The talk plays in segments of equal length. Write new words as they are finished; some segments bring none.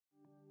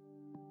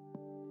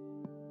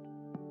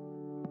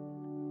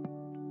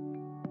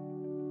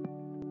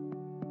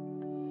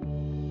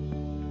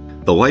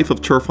The life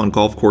of turf on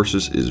golf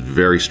courses is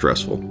very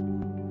stressful.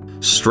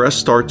 Stress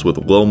starts with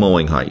low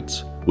mowing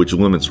heights, which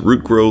limits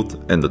root growth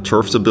and the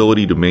turf's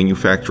ability to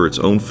manufacture its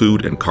own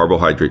food and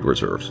carbohydrate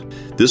reserves.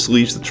 This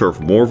leaves the turf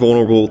more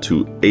vulnerable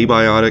to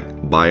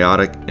abiotic,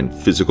 biotic, and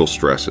physical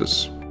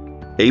stresses.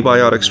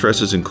 Abiotic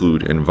stresses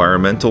include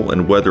environmental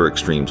and weather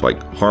extremes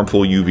like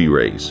harmful UV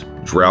rays,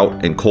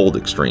 drought, and cold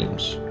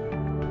extremes.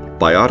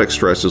 Biotic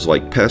stresses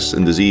like pests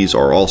and disease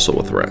are also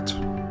a threat.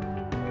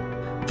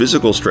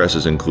 Physical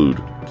stresses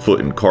include foot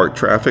and cart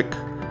traffic,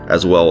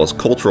 as well as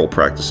cultural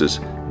practices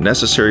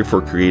necessary for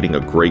creating a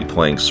great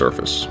playing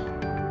surface.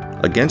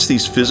 Against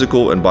these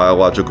physical and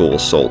biological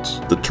assaults,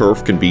 the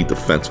turf can be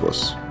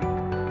defenseless.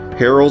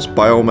 Harrell's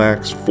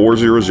UMAXX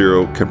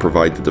 400 can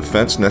provide the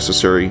defense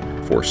necessary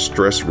for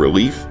stress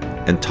relief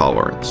and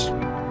tolerance.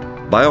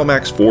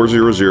 UMAXX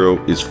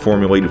 400 is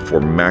formulated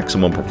for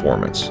maximum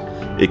performance.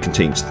 It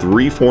contains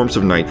 3 forms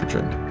of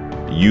nitrogen: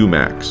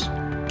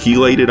 UMAXX,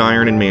 chelated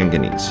iron and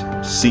manganese,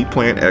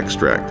 seaplant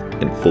extract,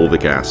 and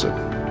fulvic acid.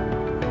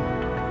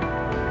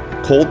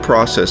 Cold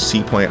processed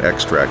seaplant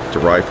extract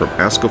derived from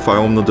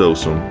Ascophyllum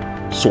nodosum,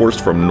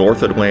 sourced from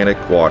North Atlantic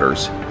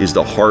waters, is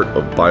the heart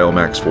of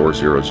UMAXX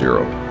 400.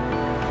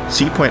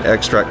 Seaplant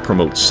extract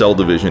promotes cell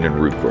division and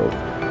root growth.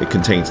 It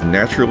contains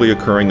naturally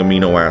occurring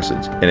amino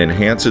acids and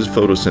enhances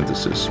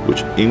photosynthesis,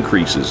 which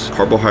increases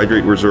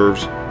carbohydrate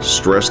reserves,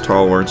 stress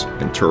tolerance,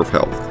 and turf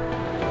health.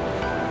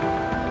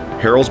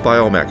 Harrell's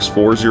UMAXX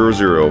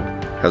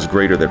 400 has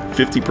greater than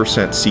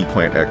 50%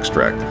 seaplant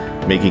extract,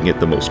 making it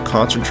the most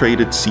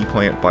concentrated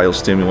seaplant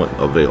biostimulant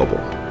available.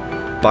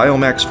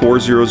 UMAXX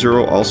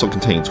 400 also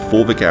contains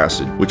fulvic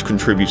acid, which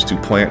contributes to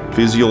plant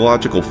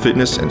physiological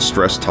fitness and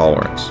stress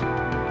tolerance.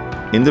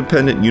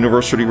 Independent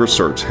university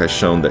research has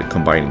shown that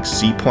combining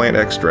seaplant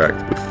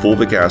extract with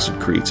fulvic acid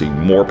creates a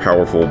more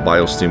powerful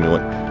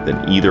biostimulant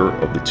than either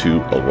of the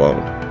two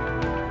alone.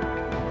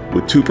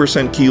 With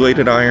 2%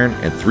 chelated iron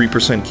and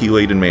 3%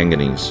 chelated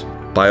manganese,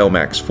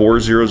 UMAXX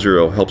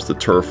 400 helps the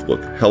turf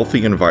look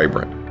healthy and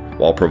vibrant,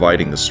 while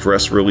providing the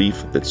stress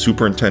relief that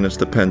superintendents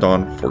depend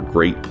on for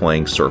great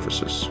playing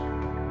surfaces.